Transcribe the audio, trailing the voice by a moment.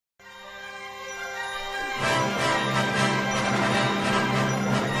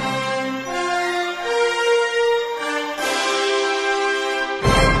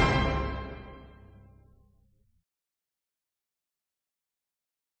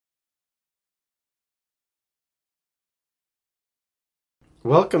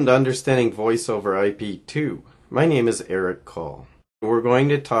Welcome to Understanding Voice over IP 2. My name is Eric Cole. We're going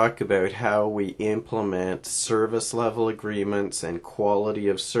to talk about how we implement service level agreements and quality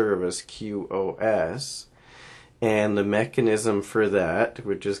of service QoS and the mechanism for that,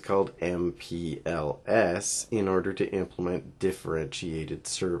 which is called MPLS, in order to implement differentiated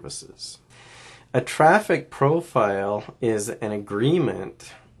services. A traffic profile is an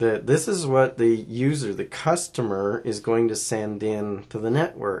agreement that this is what the user, the customer, is going to send in to the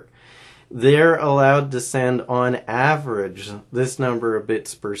network. They're allowed to send on average this number of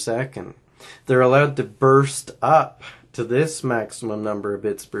bits per second. They're allowed to burst up to this maximum number of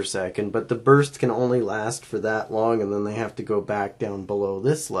bits per second, but the burst can only last for that long and then they have to go back down below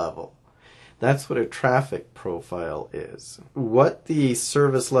this level. That's what a traffic profile is. What the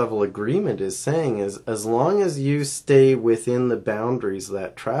service level agreement is saying is, as long as you stay within the boundaries of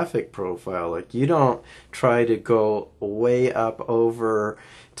that traffic profile, like you don't try to go way up over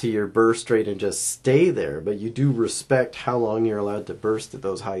to your burst rate and just stay there, but you do respect how long you're allowed to burst at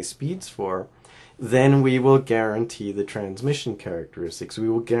those high speeds for, then we will guarantee the transmission characteristics. We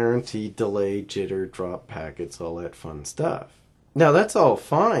will guarantee delay, jitter, drop packets, all that fun stuff. Now that's all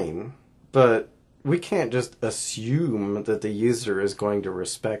fine, but we can't just assume that the user is going to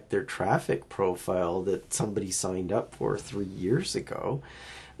respect their traffic profile that somebody signed up for 3 years ago.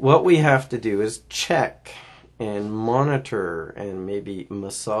 What we have to do is check and monitor and maybe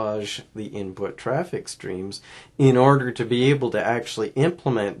massage the input traffic streams in order to be able to actually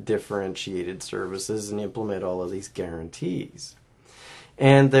implement differentiated services and implement all of these guarantees.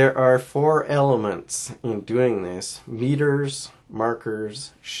 And there are 4 elements in doing this: meters,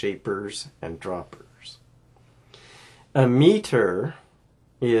 markers, shapers, and droppers. A meter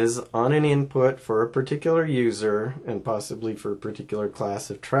is on an input for a particular user and possibly for a particular class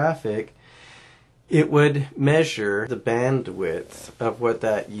of traffic. It would measure the bandwidth of what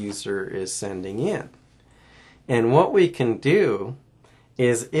that user is sending in. And what we can do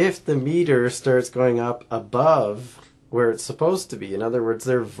is, if the meter starts going up above where it's supposed to be, in other words,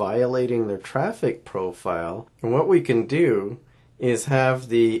 they're violating their traffic profile, and what we can do is have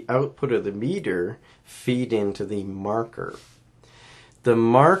the output of the meter feed into the marker. The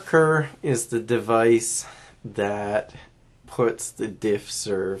marker is the device that puts the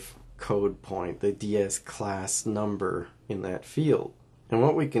Diff-Serv code point, the DS class number, in that field. And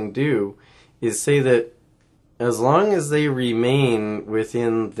what we can do is say that as long as they remain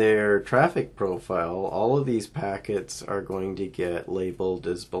within their traffic profile, all of these packets are going to get labeled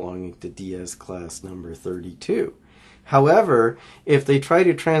as belonging to DS class number 32. However, if they try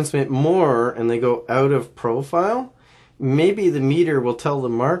to transmit more and they go out of profile, maybe the meter will tell the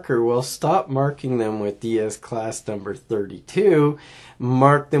marker, well, stop marking them with DS class number 32,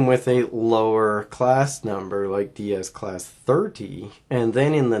 mark them with a lower class number like DS class 30, and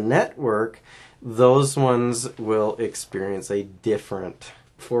then in the network, those ones will experience a different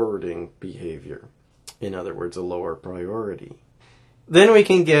forwarding behavior. In other words, a lower priority. Then we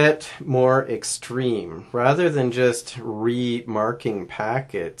can get more extreme. Rather than just remarking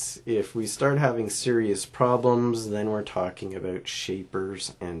packets, if we start having serious problems, then we're talking about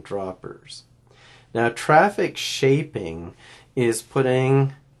shapers and droppers. Now, traffic shaping is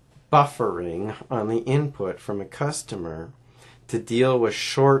putting buffering on the input from a customer to deal with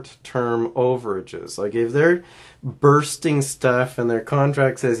short-term overages. Like if they're bursting stuff and their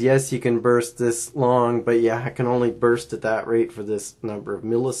contract says, yes, you can burst this long, but yeah, I can only burst at that rate for this number of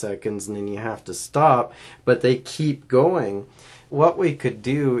milliseconds, and then you have to stop, but they keep going. What we could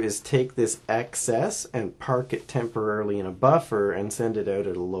do is take this excess and park it temporarily in a buffer and send it out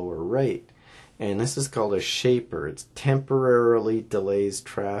at a lower rate. And this is called a shaper. It temporarily delays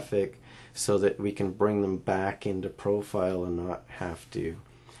traffic so that we can bring them back into profile and not have to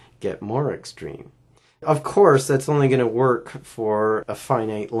get more extreme. Of course, that's only going to work for a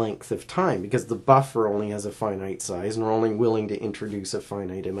finite length of time because the buffer only has a finite size and we're only willing to introduce a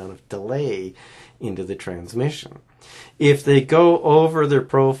finite amount of delay into the transmission. If they go over their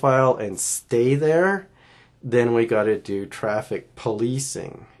profile and stay there, then we got to do traffic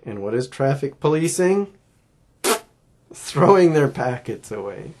policing. And what is traffic policing? Throwing their packets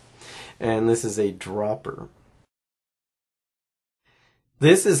away. And this is a dropper.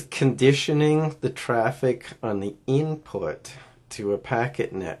 This is conditioning the traffic on the input to a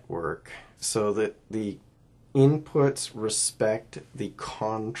packet network so that the inputs respect the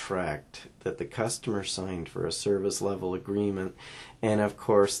contract that the customer signed for a service level agreement. And of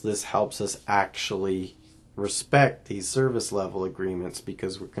course, this helps us actually respect these service level agreements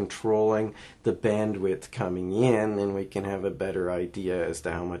because we're controlling the bandwidth coming in, and we can have a better idea as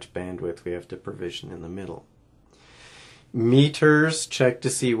to how much bandwidth we have to provision in the middle. Meters, check to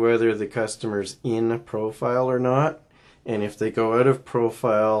see whether the customer's in a profile or not. And if they go out of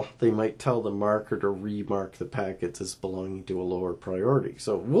profile, they might tell the marker to remark the packets as belonging to a lower priority.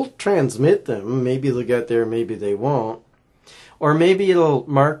 So we'll transmit them. Maybe they'll get there, maybe they won't. Or maybe it'll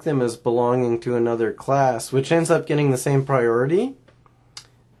mark them as belonging to another class, which ends up getting the same priority,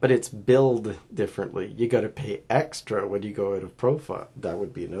 but it's billed differently. You got to pay extra when you go out of profile. That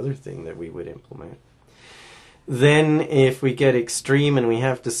would be another thing that we would implement. Then if we get extreme and we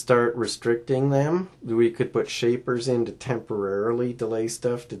have to start restricting them, we could put shapers in to temporarily delay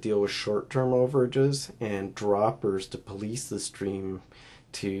stuff to deal with short-term overages, and droppers to police the stream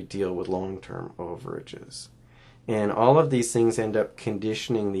to deal with long-term overages. And all of these things end up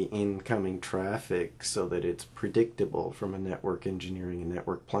conditioning the incoming traffic so that it's predictable from a network engineering and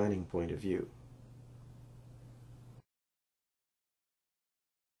network planning point of view.